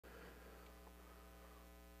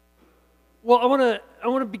Well, I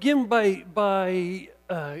want to begin by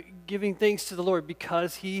giving thanks to the Lord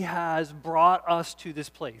because He has brought us to this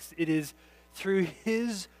place. It is through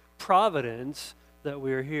His providence that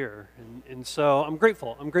we're here, and so I'm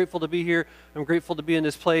grateful. I'm grateful to be here. I'm grateful to be in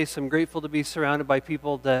this place. I'm grateful to be surrounded by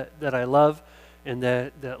people that I love and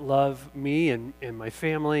that love me and my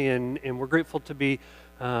family, and we're grateful to be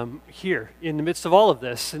here in the midst of all of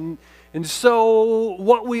this. And so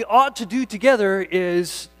what we ought to do together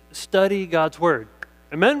is study God's Word.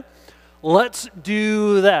 Amen? Let's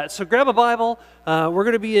do that. So grab a Bible. We're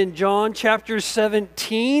going to be in John chapter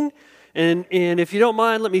 17. And if you don't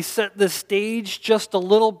mind, let me set the stage just a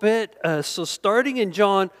little bit. So starting in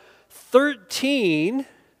John 13,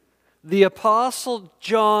 the Apostle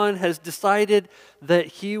John has decided that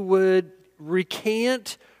he would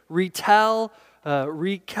recant, retell,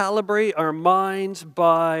 recalibrate our minds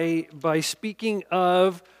by speaking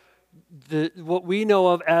of what we know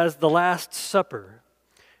of as the Last Supper.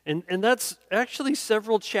 And that's actually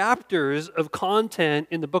several chapters of content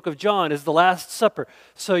in the book of John is the Last Supper.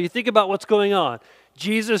 So you think about what's going on.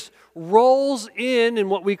 Jesus rolls in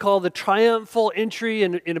what we call the triumphal entry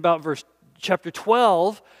in about chapter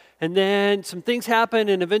 12, and then some things happen,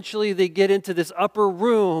 and eventually they get into this upper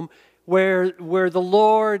room where the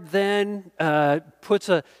Lord then puts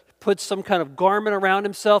some kind of garment around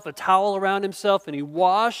himself, a towel around himself, and he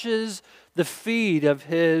washes the feet of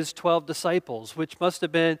his 12 disciples, which must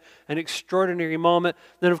have been an extraordinary moment.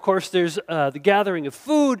 Then, of course, there's the gathering of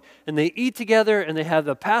food, and they eat together, and they have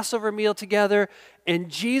the Passover meal together, and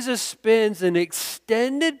Jesus spends an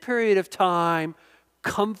extended period of time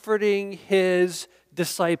comforting his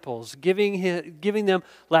disciples, giving them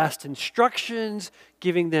last instructions,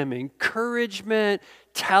 giving them encouragement,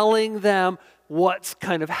 telling them what's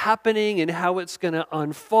kind of happening and how it's going to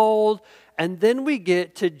unfold. And then we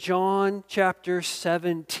get to John chapter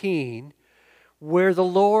 17, where the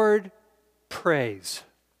Lord prays.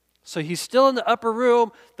 So he's still in the upper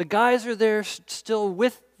room. The guys are there still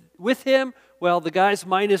with him. Well, the guys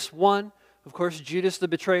minus one. Of course, Judas the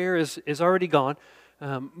betrayer is already gone.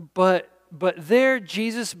 But there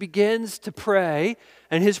Jesus begins to pray,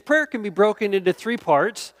 and his prayer can be broken into three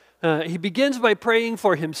parts. He begins by praying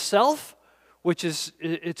for himself, which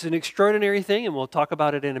it's an extraordinary thing, and we'll talk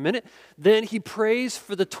about it in a minute. Then he prays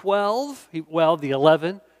for the 12, the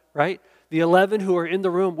 11, right? The 11 who are in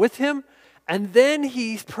the room with him. And then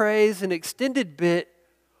he prays an extended bit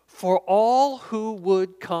for all who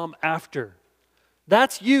would come after.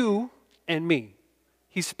 That's you and me.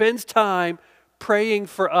 He spends time praying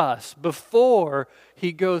for us before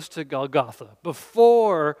he goes to Golgotha,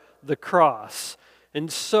 before the cross. And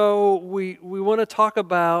so we want to talk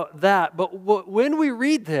about that. But when we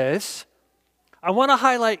read this, I want to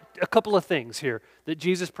highlight a couple of things here that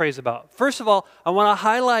Jesus prays about. First of all, I want to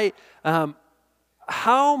highlight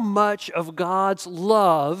how much of God's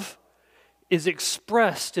love is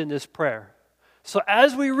expressed in this prayer. So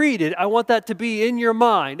as we read it, I want that to be in your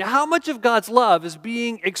mind. How much of God's love is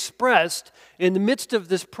being expressed in the midst of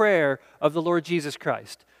this prayer of the Lord Jesus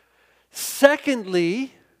Christ?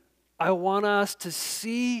 Secondly, I want us to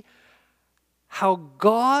see how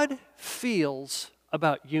God feels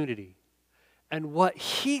about unity and what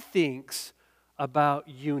He thinks about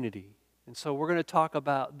unity. And so we're going to talk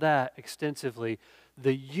about that extensively,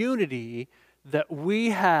 the unity that we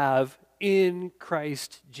have in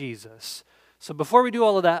Christ Jesus. So before we do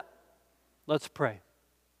all of that, let's pray.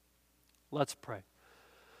 Let's pray.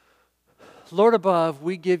 Lord above,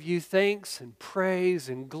 we give you thanks and praise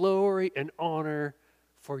and glory and honor,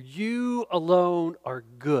 for you alone are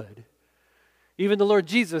good. Even the Lord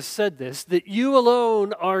Jesus said this, that you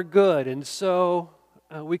alone are good. And so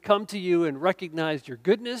we come to you and recognize your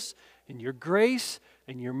goodness and your grace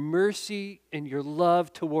and your mercy and your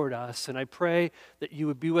love toward us. And I pray that you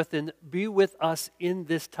would be with us in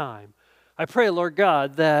this time. I pray, Lord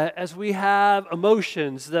God, that as we have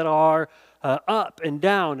emotions that are up and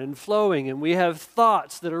down and flowing, and we have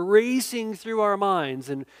thoughts that are racing through our minds,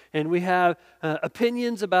 and we have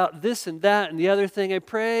opinions about this and that and the other thing, I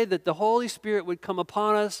pray that the Holy Spirit would come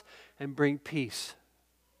upon us and bring peace.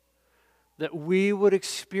 That we would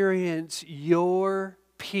experience your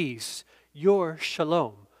peace, your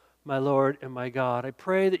shalom, my Lord and my God. I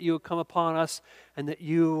pray that you would come upon us and that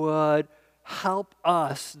you would help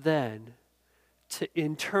us then to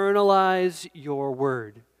internalize your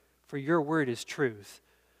word, for your word is truth.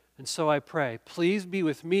 And so I pray, please be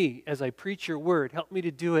with me as I preach your word. Help me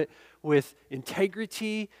to do it with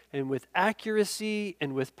integrity and with accuracy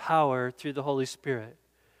and with power through the Holy Spirit.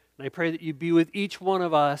 And I pray that you be with each one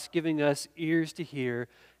of us, giving us ears to hear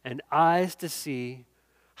and eyes to see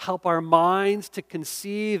Help our minds to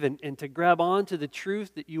conceive and to grab onto the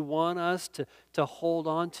truth that you want us to hold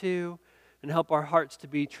on to, and help our hearts to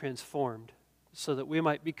be transformed so that we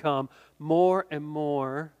might become more and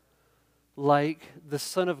more like the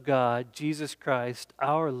Son of God, Jesus Christ,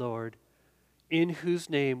 our Lord, in whose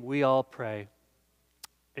name we all pray.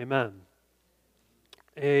 Amen.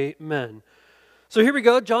 Amen. So here we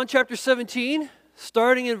go, John chapter 17,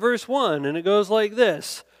 starting in verse 1, and it goes like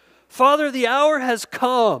this. Father, the hour has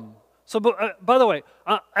come. So, by the way,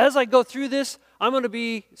 as I go through this, I'm going to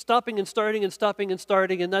be stopping and starting and stopping and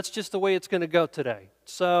starting, and that's just the way it's going to go today.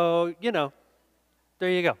 So, there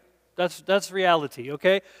you go. That's reality,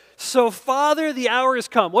 okay? So, Father, the hour has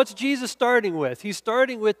come. What's Jesus starting with? He's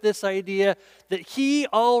starting with this idea that he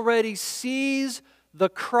already sees the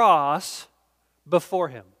cross before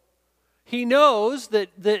him. He knows that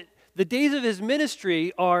the days of his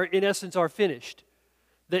ministry are, in essence, are finished.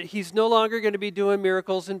 That he's no longer going to be doing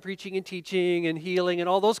miracles and preaching and teaching and healing and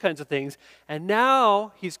all those kinds of things. And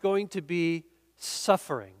now he's going to be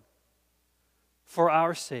suffering for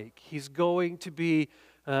our sake. He's going to be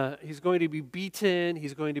beaten.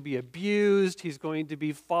 He's going to be abused. He's going to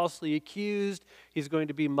be falsely accused. He's going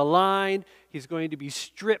to be maligned. He's going to be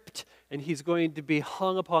stripped. And he's going to be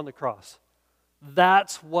hung upon the cross.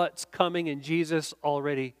 That's what's coming, and Jesus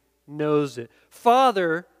already knows it.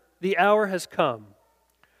 Father, the hour has come.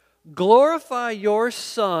 Glorify your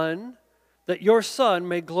Son, that your Son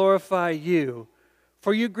may glorify you.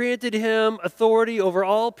 For you granted him authority over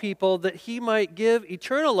all people, that he might give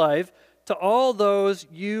eternal life to all those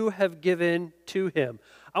you have given to him.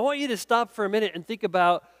 I want you to stop for a minute and think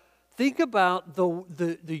about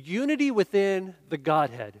the unity within the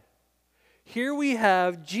Godhead. Here we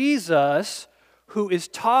have Jesus who is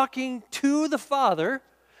talking to the Father,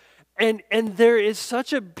 and there is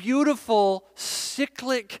such a beautiful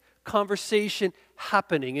cyclic conversation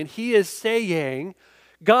happening. And he is saying,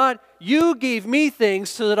 God, you gave me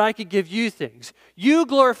things so that I could give you things. You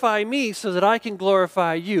glorify me so that I can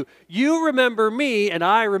glorify you. You remember me and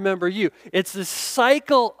I remember you. It's this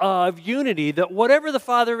cycle of unity that whatever the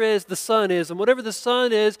Father is, the Son is, and whatever the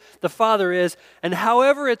Son is, the Father is, and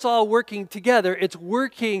however it's all working together, it's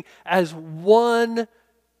working as one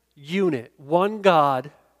unit, one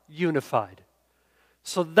God unified.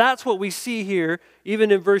 So that's what we see here, even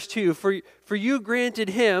in verse 2. For you granted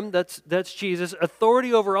him, that's Jesus,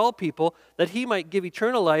 authority over all people, that he might give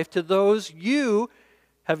eternal life to those you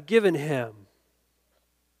have given him.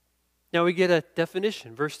 Now we get a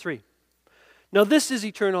definition, verse 3. Now this is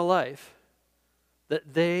eternal life,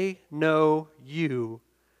 that they know you,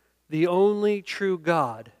 the only true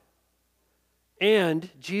God, and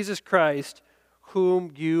Jesus Christ,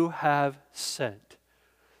 whom you have sent.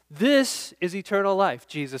 This is eternal life,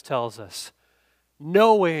 Jesus tells us,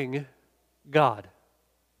 knowing God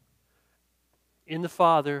in the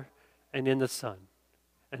Father and in the Son.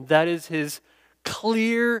 And that is his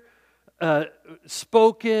clear,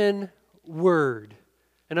 spoken word.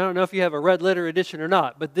 And I don't know if you have a red letter edition or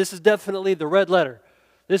not, but this is definitely the red letter.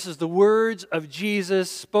 This is the words of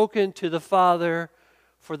Jesus spoken to the Father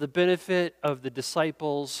for the benefit of the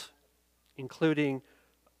disciples, including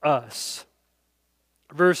us.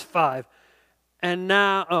 Verse 5, and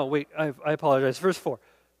now, I apologize. Verse 4,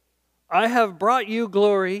 I have brought you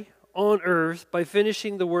glory on earth by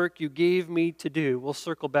finishing the work you gave me to do. We'll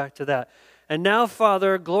circle back to that. And now,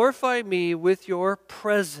 Father, glorify me with your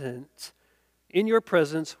presence, in your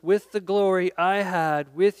presence, with the glory I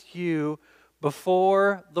had with you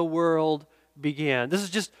before the world began. This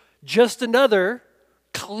is just another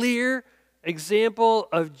clear example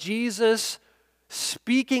of Jesus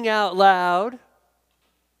speaking out loud.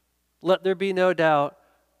 Let there be no doubt,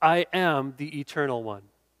 I am the eternal one.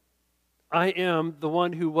 I am the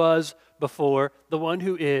one who was before, the one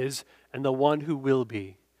who is, and the one who will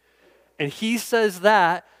be. And he says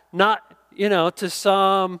that not, to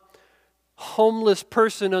some homeless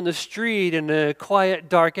person on the street in a quiet,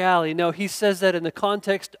 dark alley. No, he says that in the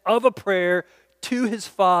context of a prayer to his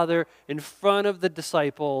Father in front of the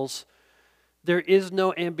disciples. There is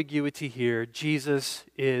no ambiguity here. Jesus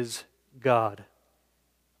is God.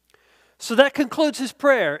 So that concludes his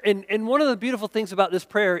prayer. And one of the beautiful things about this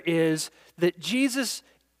prayer is that Jesus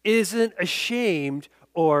isn't ashamed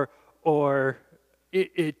or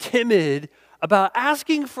timid about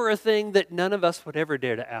asking for a thing that none of us would ever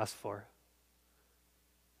dare to ask for.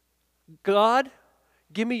 God,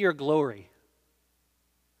 give me your glory.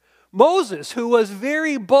 Moses, who was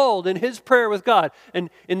very bold in his prayer with God. And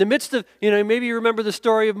in the midst of, maybe you remember the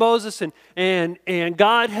story of Moses, and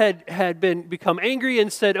God had become angry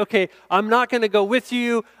and said, okay, I'm not going to go with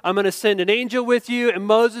you. I'm going to send an angel with you. And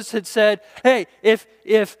Moses had said, hey, if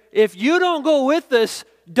you don't go with us,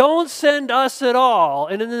 don't send us at all.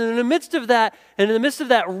 And in the midst of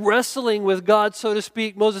that, wrestling with God, so to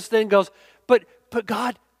speak, Moses then goes, but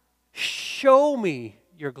God, show me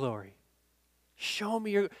your glory. Show me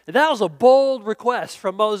your... That was a bold request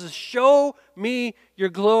from Moses. Show me your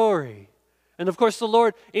glory. And of course, the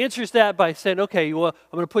Lord answers that by saying, okay, well,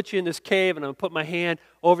 I'm going to put you in this cave, and I'm going to put my hand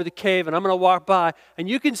over the cave, and I'm going to walk by. And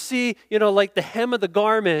you can see, like the hem of the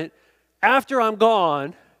garment after I'm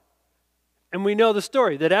gone. And we know the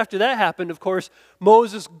story, that after that happened, of course,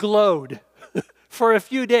 Moses glowed for a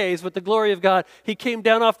few days with the glory of God. He came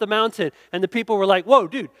down off the mountain, and the people were like, whoa,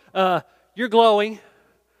 dude, you're glowing.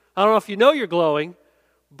 I don't know if you know you're glowing,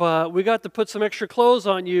 but we got to put some extra clothes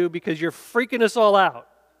on you because you're freaking us all out.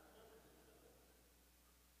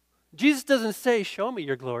 Jesus doesn't say, show me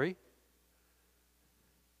your glory.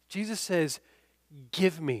 Jesus says,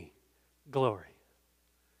 give me glory.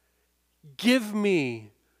 Give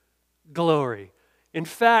me glory. In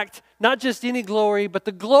fact, not just any glory, but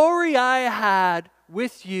the glory I had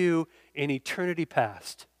with you in eternity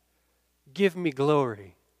past. Give me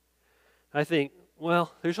glory. I think,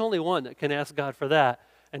 well, there's only one that can ask God for that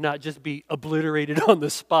and not just be obliterated on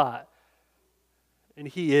the spot. And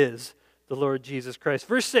he is the Lord Jesus Christ.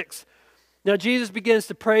 Verse 6, now Jesus begins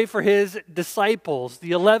to pray for his disciples,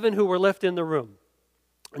 the 11 who were left in the room.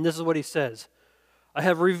 And this is what he says. I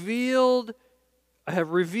have revealed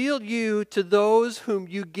you to those whom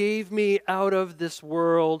you gave me out of this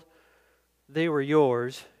world. They were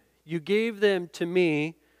yours. You gave them to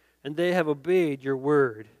me, and they have obeyed your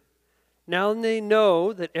word. Now they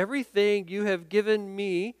know that everything you have given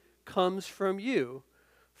me comes from you.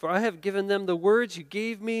 For I have given them the words you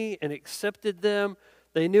gave me and accepted them.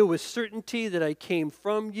 They knew with certainty that I came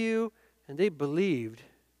from you, and they believed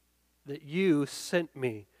that you sent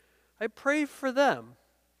me. I pray for them.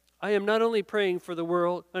 I am not only praying for the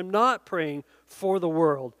world, I'm not praying for the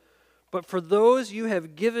world, but for those you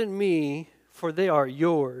have given me, for they are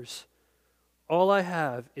yours. All I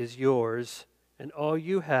have is yours, and all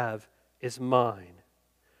you have is mine.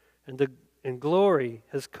 And glory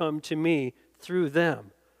has come to me through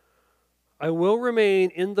them. I will remain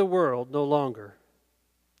in the world no longer,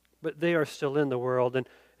 but they are still in the world,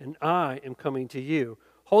 and I am coming to you.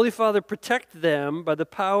 Holy Father, protect them by the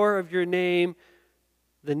power of your name,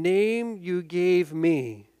 the name you gave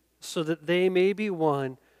me, so that they may be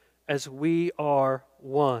one as we are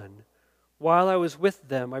one. While I was with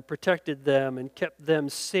them, I protected them and kept them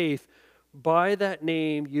safe by that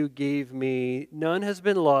name you gave me. None has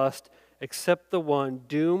been lost except the one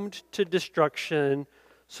doomed to destruction,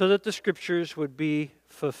 so that the scriptures would be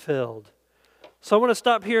fulfilled. So I want to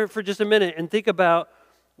stop here for just a minute and think about,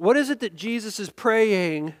 what is it that Jesus is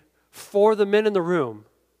praying for the men in the room?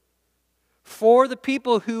 For the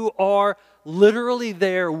people who are literally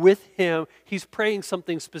there with him, he's praying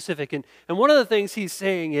something specific. And one of the things he's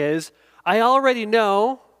saying is, I already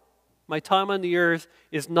know my time on the earth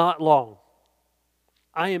is not long.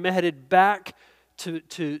 I am headed back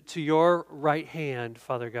to your right hand,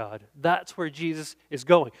 Father God. That's where Jesus is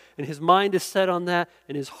going. And his mind is set on that,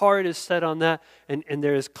 and his heart is set on that, and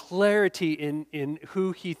there is clarity in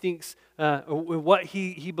who he thinks, what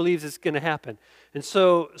he believes is going to happen. And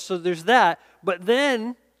so there's that. But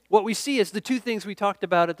then what we see is the two things we talked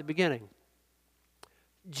about at the beginning.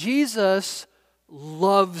 Jesus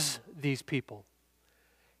loves these people.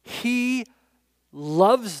 He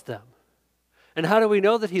loves them. And how do we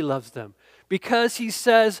know that he loves them? Because he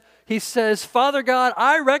says, Father God,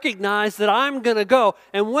 I recognize that I'm going to go,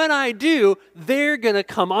 and when I do, they're going to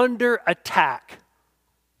come under attack.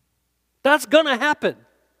 That's going to happen,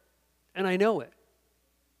 and I know it.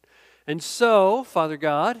 And so, Father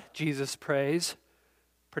God, Jesus prays,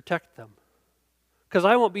 protect them. Because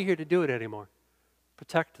I won't be here to do it anymore.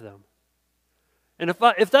 Protect them. And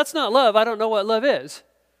if that's not love, I don't know what love is.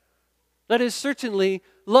 That is certainly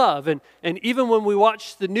love. And even when we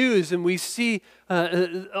watch the news and we see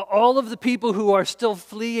all of the people who are still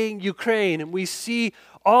fleeing Ukraine, and we see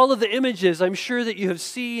all of the images I'm sure that you have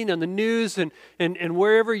seen on the news and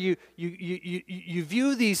wherever you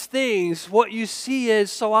view these things, what you see is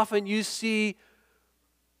so often you see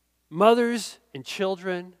mothers and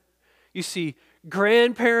children, you see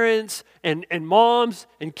grandparents and moms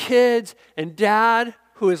and kids and dad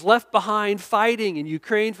who is left behind fighting in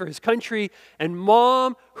Ukraine for his country, and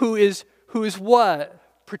mom who is what?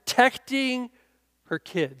 Protecting her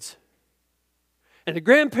kids. And the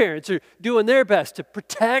grandparents are doing their best to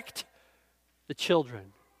protect the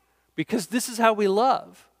children. Because this is how we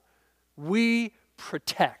love. We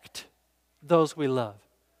protect those we love.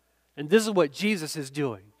 And this is what Jesus is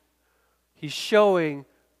doing. He's showing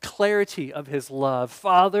clarity of his love.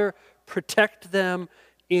 Father, protect them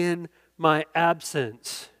in my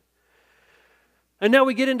absence. And now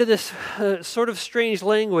we get into this sort of strange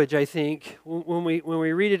language, I think. When we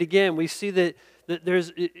read it again, we see that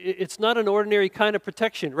it's not an ordinary kind of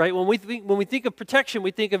protection, right? When we think of protection,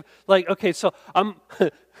 we think of like, okay, so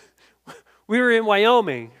we were in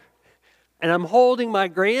Wyoming, and I'm holding my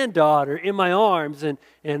granddaughter in my arms, and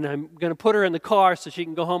I'm going to put her in the car so she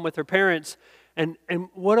can go home with her parents. And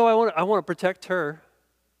what do I want? I want to protect her.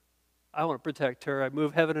 I want to protect her. I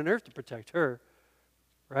move heaven and earth to protect her,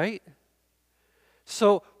 right?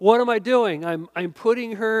 So what am I doing? I'm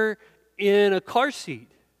putting her in a car seat.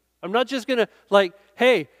 I'm not just going to like,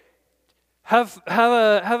 hey, have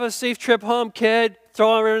a safe trip home, kid.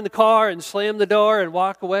 Throw her in the car and slam the door and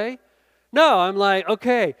walk away. No, I'm like,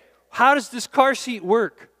 okay, how does this car seat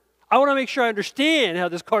work? I want to make sure I understand how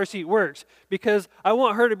this car seat works because I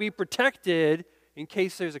want her to be protected in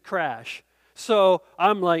case there's a crash. So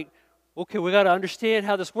I'm like, okay, we got to understand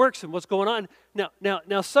how this works and what's going on.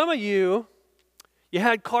 Now, some of you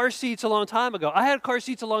had car seats a long time ago. I had car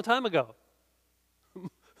seats a long time ago.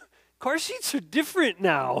 Car seats are different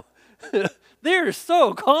now. They're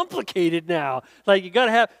so complicated now. Like you got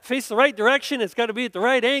to face the right direction. It's got to be at the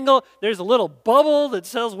right angle. There's a little bubble that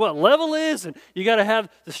tells what level is, and you got to have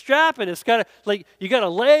the strap, and it's got to like you got to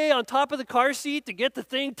lay on top of the car seat to get the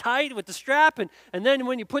thing tight with the strap, and then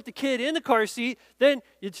when you put the kid in the car seat, then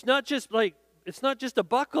it's not just a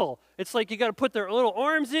buckle. It's like you got to put their little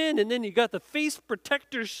arms in, and then you got the face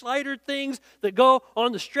protector slider things that go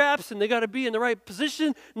on the straps, and they got to be in the right position,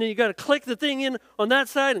 and then you got to click the thing in on that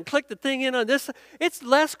side and click the thing in on this side. It's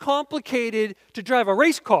less complicated to drive a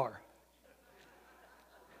race car.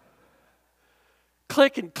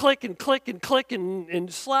 Click and click and click and click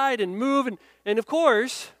and slide and move. And of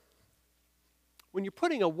course, when you're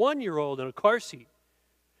putting a 1-year-old in a car seat,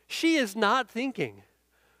 she is not thinking,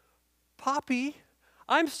 Poppy,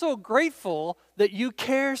 I'm so grateful that you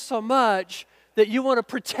care so much that you want to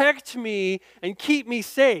protect me and keep me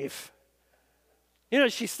safe. You know,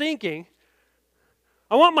 she's thinking,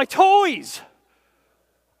 I want my toys.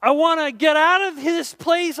 I want to get out of this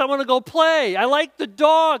place. I want to go play. I like the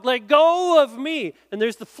dog. Let go of me. And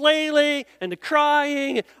there's the flailing and the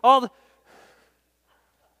crying and all the...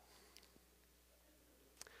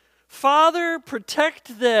 Father,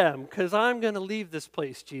 protect them, because I'm going to leave this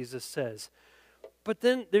place, Jesus says. But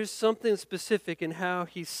then there's something specific in how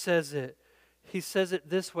he says it. He says it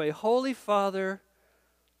this way, Holy Father,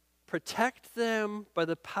 protect them by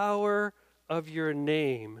the power of your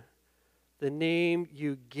name, the name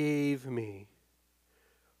you gave me.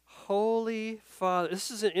 Holy Father. This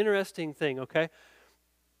is an interesting thing, okay?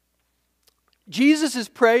 Jesus is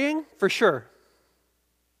praying, for sure,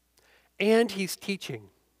 and he's teaching.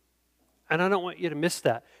 And I don't want you to miss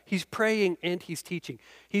that. He's praying and he's teaching.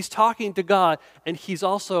 He's talking to God, and he's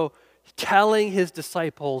also telling his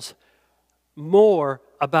disciples more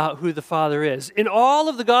about who the Father is. In all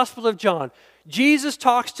of the Gospel of John, Jesus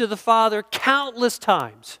talks to the Father countless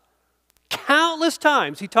times. Countless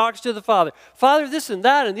times he talks to the Father. Father, this and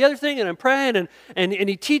that and the other thing, and I'm praying, and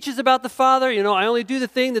he teaches about the Father. You know, I only do the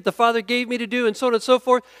thing that the Father gave me to do, and so on and so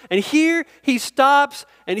forth. And here he stops,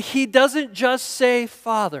 and he doesn't just say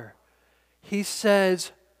Father. He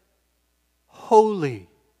says, Holy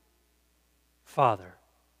Father.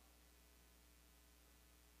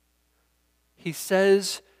 He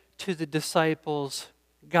says to the disciples,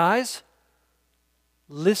 guys,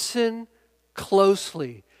 listen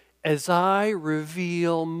closely as I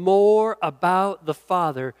reveal more about the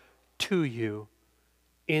Father to you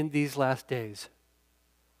in these last days.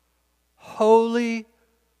 Holy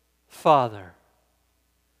Father.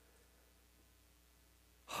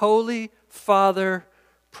 Holy Father,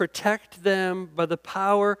 protect them by the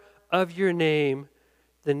power of your name,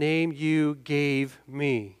 the name you gave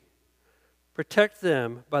me. Protect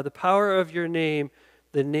them by the power of your name,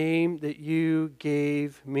 the name that you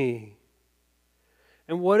gave me.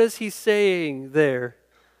 And what is he saying there?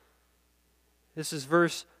 This is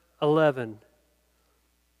verse 11.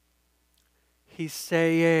 He's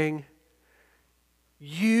saying,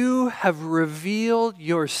 you have revealed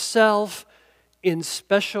yourself in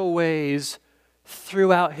special ways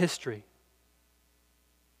throughout history.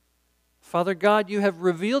 Father God, you have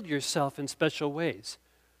revealed yourself in special ways.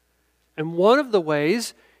 And one of the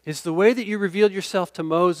ways is the way that you revealed yourself to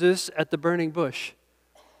Moses at the burning bush.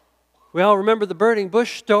 We all remember the burning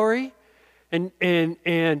bush story.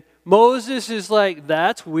 And Moses is like,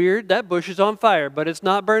 that's weird. That bush is on fire, but it's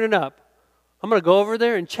not burning up. I'm going to go over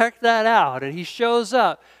there and check that out. And he shows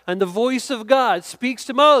up, and the voice of God speaks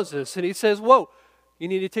to Moses, and he says, whoa, you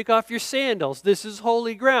need to take off your sandals. This is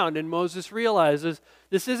holy ground. And Moses realizes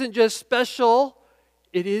this isn't just special,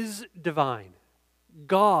 it is divine.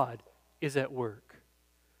 God is at work.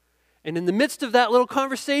 And in the midst of that little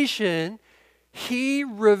conversation, he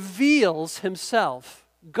reveals himself.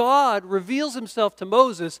 God reveals himself to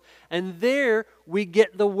Moses, and there we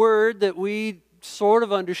get the word that we sort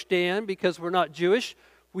of understand because we're not Jewish.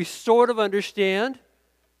 We sort of understand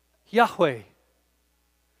Yahweh.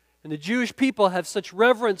 And the Jewish people have such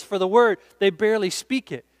reverence for the word, they barely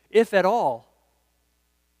speak it, if at all.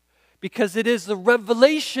 Because it is the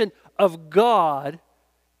revelation of God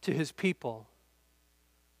to his people.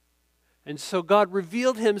 And so God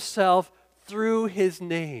revealed himself through his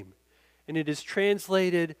name. And it is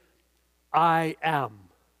translated, I am.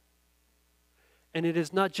 And it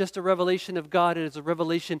is not just a revelation of God, it is a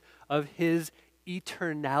revelation of his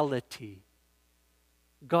eternality.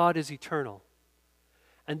 God is eternal.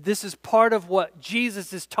 And this is part of what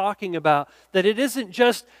Jesus is talking about. That it isn't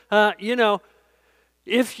just,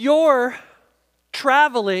 if you're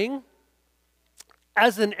traveling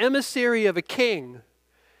as an emissary of a king,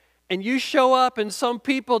 and you show up and some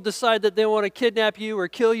people decide that they want to kidnap you or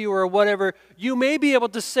kill you or whatever, you may be able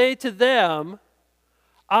to say to them,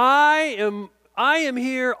 I am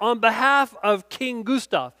here on behalf of King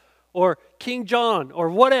Gustav or King John or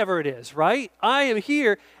whatever it is, right? I am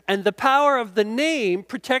here, and the power of the name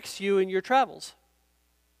protects you in your travels.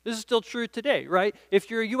 This is still true today, right? If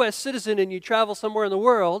you're a U.S. citizen and you travel somewhere in the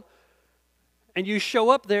world and you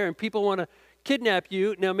show up there and people want to kidnap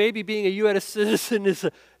you, now maybe being a U.S. citizen is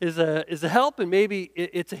a help, and maybe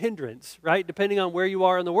it's a hindrance, right? Depending on where you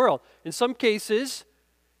are in the world. In some cases,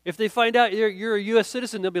 if they find out you're a U.S.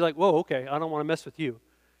 citizen, they'll be like, whoa, okay, I don't want to mess with you.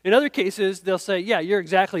 In other cases, they'll say, yeah, you're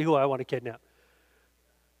exactly who I want to kidnap.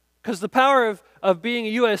 Because the power of being a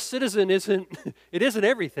U.S. citizen isn't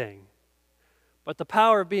everything. But the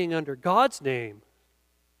power of being under God's name,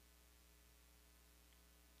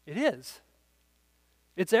 it is.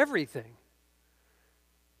 It's everything.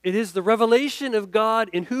 It is the revelation of God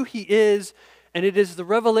in who he is, and it is the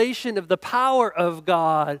revelation of the power of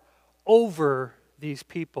God over these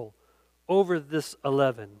people, over this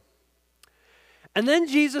 11. And then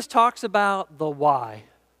Jesus talks about the why.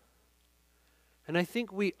 And I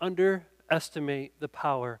think we underestimate the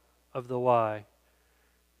power of the why.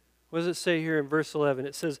 What does it say here in verse 11?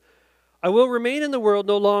 It says, I will remain in the world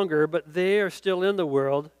no longer, but they are still in the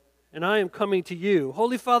world, and I am coming to you.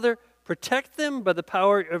 Holy Father, protect them by the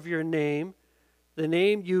power of your name, the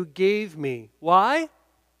name you gave me. Why?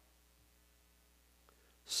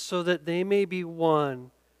 So that they may be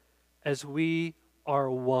one as we are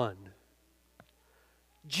one.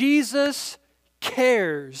 Jesus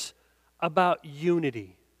cares about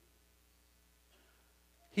unity.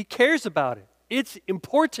 He cares about it. It's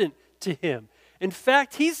important to him. In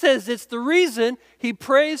fact, he says it's the reason he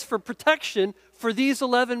prays for protection for these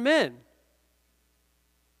 11 men.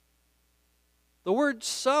 The word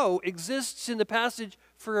so exists in the passage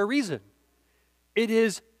for a reason. It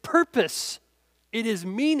is purpose. It is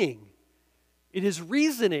meaning. It is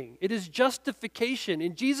reasoning. It is justification.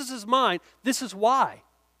 In Jesus' mind, this is why.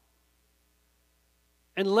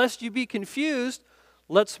 And lest you be confused,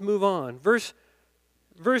 let's move on. Verse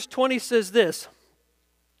 20 says this,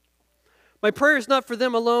 my prayer is not for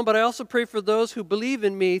them alone, but I also pray for those who believe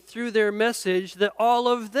in me through their message, that all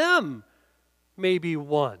of them may be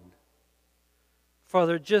one.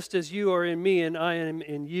 Father, just as you are in me and I am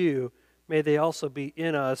in you, may they also be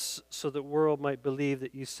in us, so that the world might believe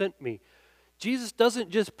that you sent me. Jesus doesn't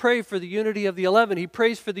just pray for the unity of the 11, he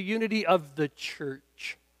prays for the unity of the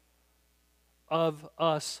church, of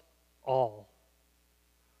us all.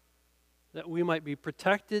 That we might be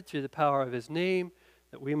protected through the power of his name,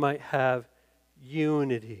 that we might have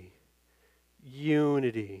unity.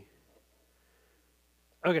 Unity.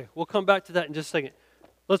 Okay, we'll come back to that in just a second.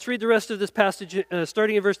 Let's read the rest of this passage,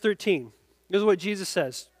 starting in verse 13. This is what Jesus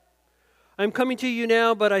says. I'm coming to you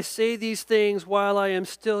now, but I say these things while I am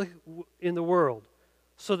still in the world,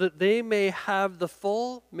 so that they may have the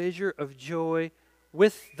full measure of joy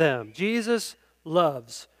with them. Jesus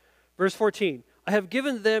loves. Verse 14. I have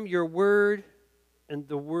given them your word, and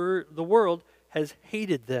the world has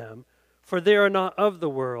hated them, for they are not of the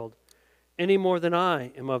world, any more than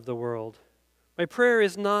I am of the world. My prayer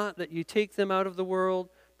is not that you take them out of the world,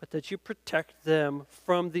 but that you protect them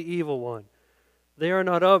from the evil one. They are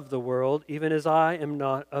not of the world, even as I am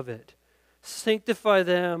not of it. Sanctify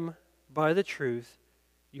them by the truth.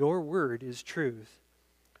 Your word is truth.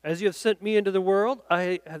 As you have sent me into the world,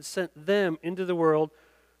 I have sent them into the world.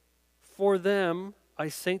 For them I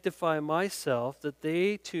sanctify myself, that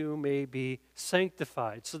they too may be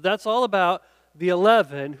sanctified. So that's all about the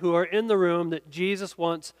 11 who are in the room that Jesus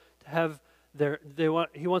wants to have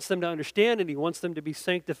he wants them to understand, and he wants them to be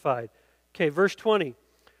sanctified. Okay, verse 20.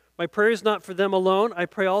 My prayer is not for them alone. I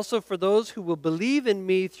pray also for those who will believe in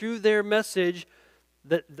me through their message,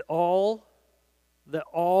 that all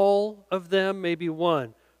of them may be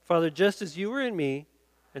one. Father, just as you are in me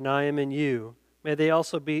and I am in you, may they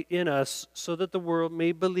also be in us, so that the world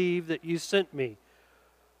may believe that you sent me.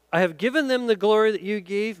 I have given them the glory that you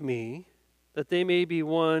gave me, that they may be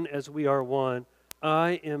one as we are one.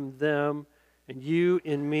 I am them and you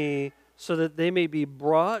in me, so that they may be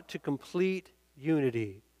brought to complete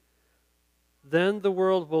unity. Then the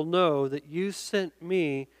world will know that you sent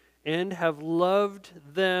me and have loved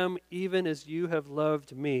them even as you have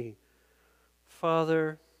loved me.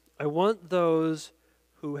 Father, I want those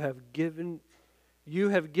who you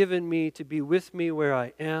have given me to be with me where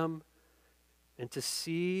I am, and to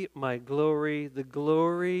see my glory, the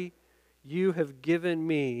glory you have given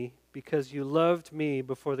me because you loved me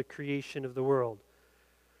before the creation of the world.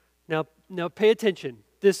 Now pay attention.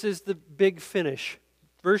 This is the big finish.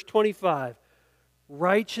 Verse 25.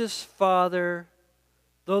 Righteous Father,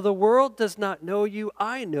 though the world does not know you,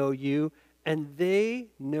 I know you, and they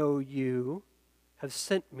know you have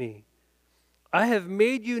sent me. I have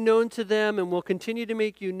made you known to them and will continue to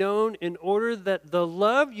make you known, in order that the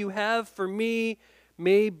love you have for me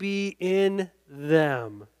may be in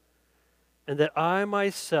them, and that I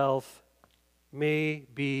myself may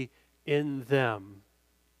be in them.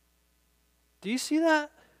 Do you see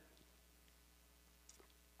that?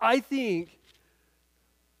 I think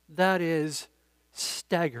that is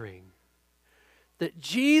staggering. That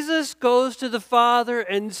Jesus goes to the Father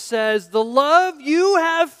and says, the love you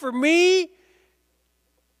have for me,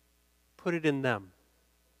 put it in them.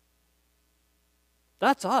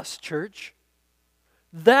 That's us, church.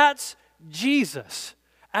 That's Jesus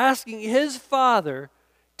asking his Father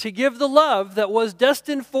to give the love that was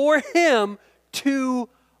destined for him to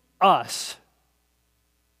us.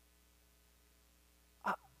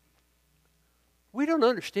 We don't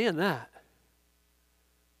understand that.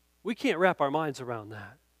 We can't wrap our minds around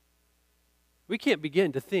that. We can't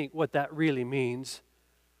begin to think what that really means.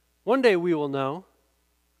 One day we will know.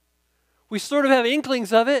 We sort of have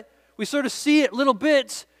inklings of it. We sort of see it little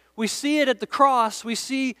bits. We see it at the cross. We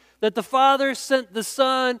see that the Father sent the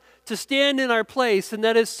Son to stand in our place, and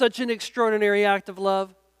that is such an extraordinary act of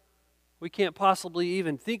love. We can't possibly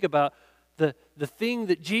even think about the thing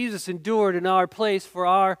that Jesus endured in our place for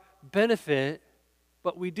our benefit,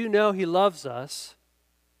 but we do know he loves us.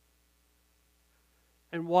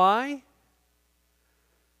 And why?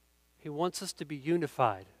 He wants us to be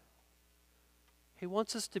unified. He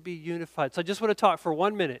wants us to be unified. So I just want to talk for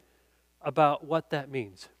 1 minute about what that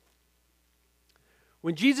means.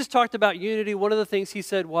 When Jesus talked about unity, one of the things he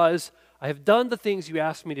said was, I have done the things you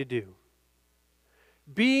asked me to do.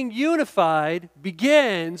 Being unified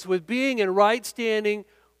begins with being in right standing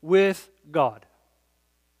with God.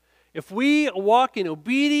 If we walk in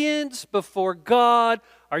obedience before God,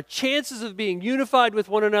 our chances of being unified with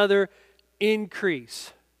one another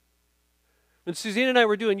increase. When Suzanne and I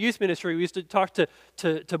were doing youth ministry, we used to talk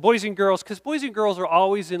to boys and girls, because boys and girls are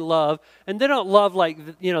always in love, and they don't love like,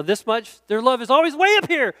 this much. Their love is always way up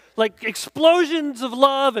here, like explosions of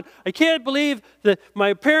love, and I can't believe that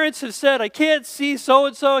my parents have said, I can't see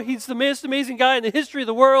so-and-so, he's the most amazing guy in the history of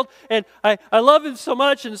the world, and I love him so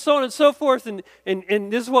much, and so on and so forth, and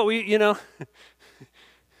this is what we, this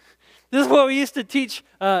is what we used to teach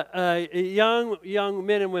young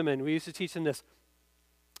men and women. We used to teach them this.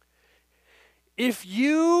 If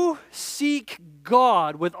you seek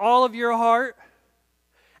God with all of your heart,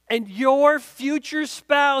 and your future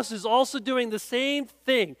spouse is also doing the same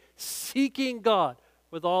thing, seeking God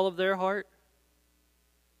with all of their heart,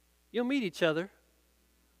 you'll meet each other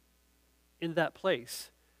in that place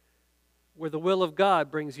where the will of God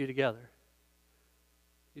brings you together.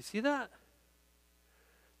 You see that?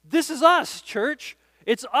 This is us, church.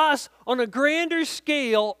 It's us on a grander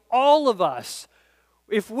scale, all of us.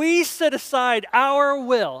 If we set aside our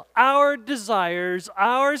will, our desires,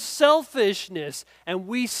 our selfishness, and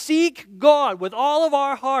we seek God with all of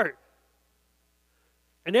our heart,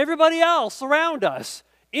 and everybody else around us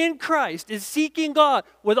in Christ is seeking God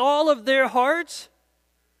with all of their hearts,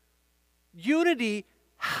 unity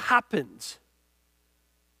happens.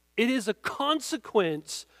 It is a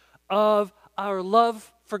consequence of our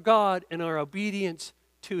love for God and our obedience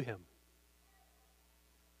to Him.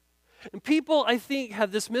 And people, I think,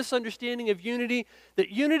 have this misunderstanding of unity, that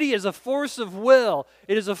unity is a force of will.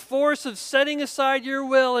 It is a force of setting aside your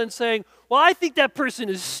will and saying, well, I think that person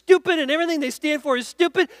is stupid and everything they stand for is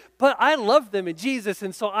stupid, but I love them in Jesus,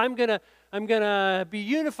 and so I'm gonna be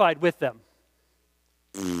unified with them.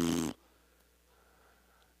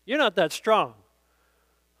 You're not that strong.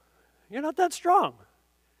 You're not that strong.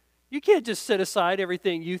 You can't just set aside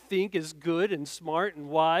everything you think is good and smart and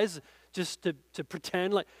wise just to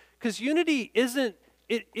pretend like, because unity isn't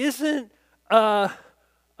some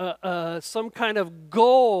kind of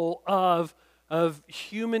goal of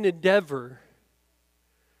human endeavor.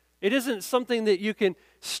 It isn't something that you can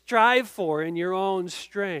strive for in your own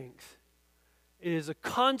strength. It is a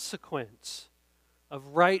consequence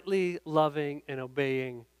of rightly loving and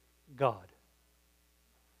obeying God.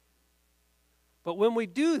 But when we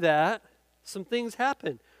do that, some things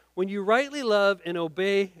happen. When you rightly love and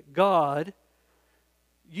obey God,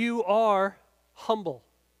 you are humble.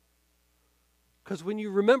 Because when you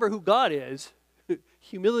remember who God is,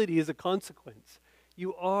 humility is a consequence.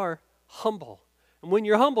 You are humble. And when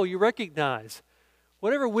you're humble, you recognize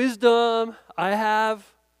whatever wisdom I have,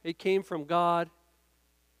 it came from God.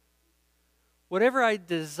 Whatever I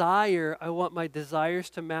desire, I want my desires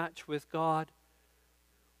to match with God.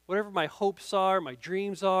 Whatever my hopes are, my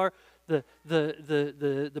dreams are,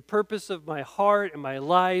 the purpose of my heart and my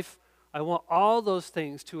life, I want all those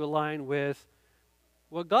things to align with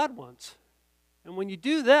what God wants. And when you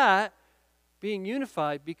do that, being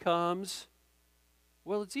unified becomes,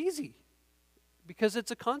 well, it's easy because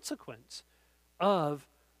it's a consequence of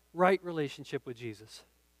right relationship with Jesus.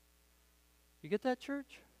 You get that,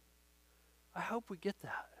 church? I hope we get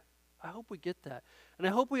that. I hope we get that. And I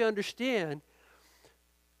hope we understand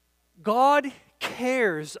God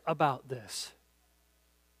cares about this.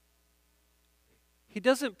 He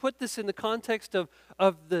doesn't put this in the context of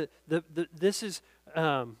this is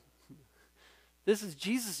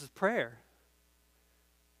Jesus' prayer.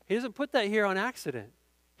 He doesn't put that here on accident.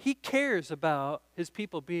 He cares about his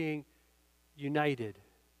people being united.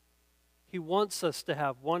 He wants us to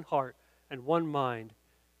have one heart and one mind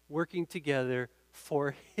working together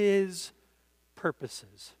for his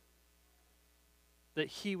purposes. That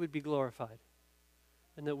he would be glorified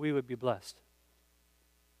and that we would be blessed.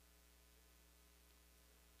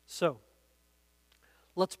 So,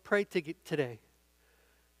 let's pray today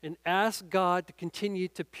and ask God to continue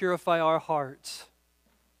to purify our hearts.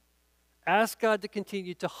 Ask God to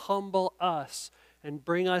continue to humble us and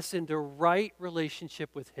bring us into right relationship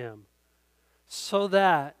with him so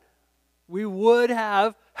that we would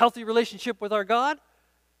have healthy relationship with our God,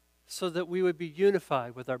 so that we would be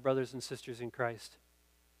unified with our brothers and sisters in Christ.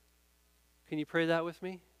 Can you pray that with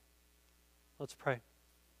me? Let's pray.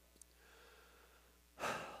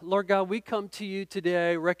 Lord God, we come to you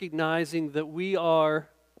today recognizing that we are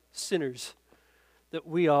sinners, that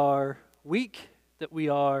we are weak, that we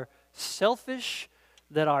are selfish,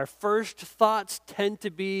 that our first thoughts tend to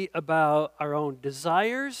be about our own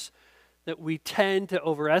desires, that we tend to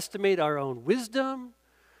overestimate our own wisdom,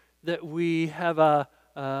 that we have a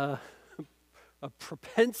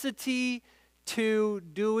propensity to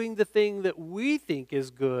doing the thing that we think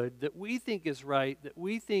is good, that we think is right, that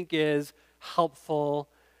we think is helpful,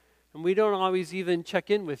 and we don't always even check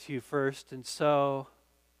in with you first, and so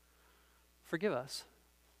forgive us.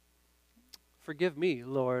 Forgive me,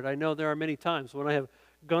 Lord. I know there are many times when I have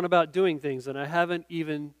gone about doing things and I haven't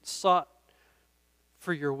even sought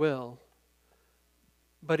for your will.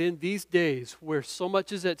 But in these days where so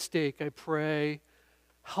much is at stake, I pray,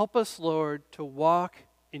 help us, Lord, to walk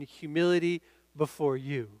in humility before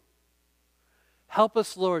you. Help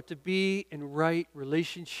us, Lord, to be in right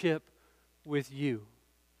relationship with you.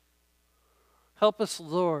 Help us,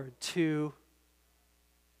 Lord, to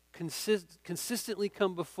consistently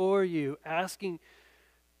come before you, asking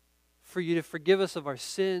for you to forgive us of our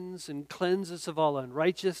sins and cleanse us of all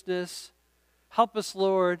unrighteousness. Help us,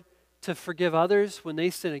 Lord, to forgive others when they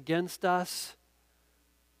sin against us.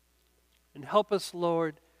 And help us,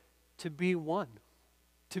 Lord, to be one,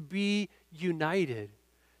 to be united,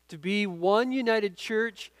 to be one united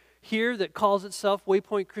church here that calls itself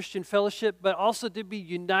WayPointe Christian Fellowship, but also to be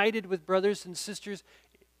united with brothers and sisters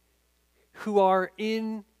who are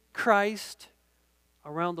in Christ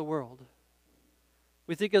around the world.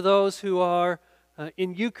 We think of those who are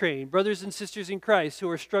in Ukraine, brothers and sisters in Christ who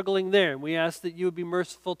are struggling there, and we ask that you would be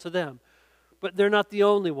merciful to them. But they're not the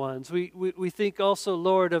only ones. We think also,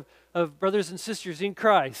 Lord, of brothers and sisters in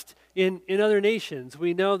Christ in other nations.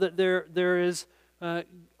 We know that there is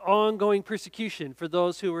ongoing persecution for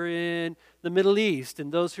those who are in the Middle East,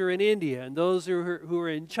 and those who are in India, and those who are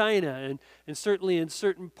in China, and certainly in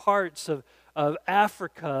certain parts of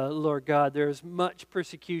Africa, Lord God, there's much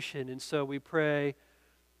persecution. And so we pray,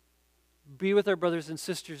 be with our brothers and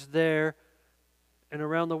sisters there and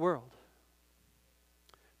around the world.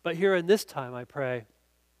 But here in this time, I pray,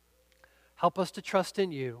 help us to trust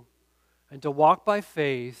in you and to walk by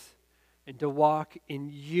faith and to walk in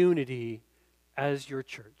unity as your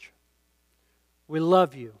church. We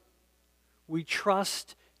love you. We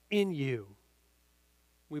trust in you.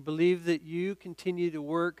 We believe that you continue to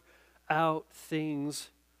work out things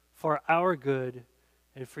for our good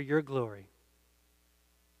and for your glory.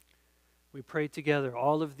 We pray together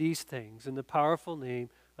all of these things in the powerful name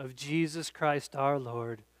of Jesus Christ our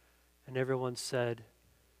Lord. And everyone said,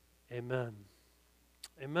 amen.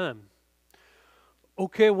 Amen.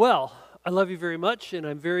 Okay, well, I love you very much, and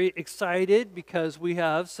I'm very excited because we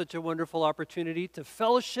have such a wonderful opportunity to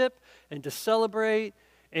fellowship and to celebrate,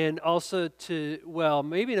 and also to, well,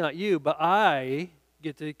 maybe not you, but I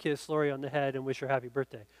get to kiss Lori on the head and wish her happy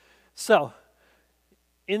birthday. So,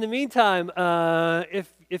 in the meantime,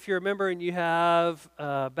 if you're a member and you have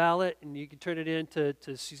a ballot and you can turn it in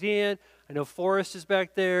to Suzanne, I know Forrest is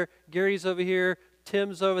back there, Gary's over here,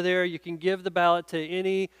 Tim's over there. You can give the ballot to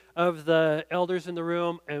any of the elders in the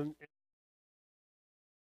room, and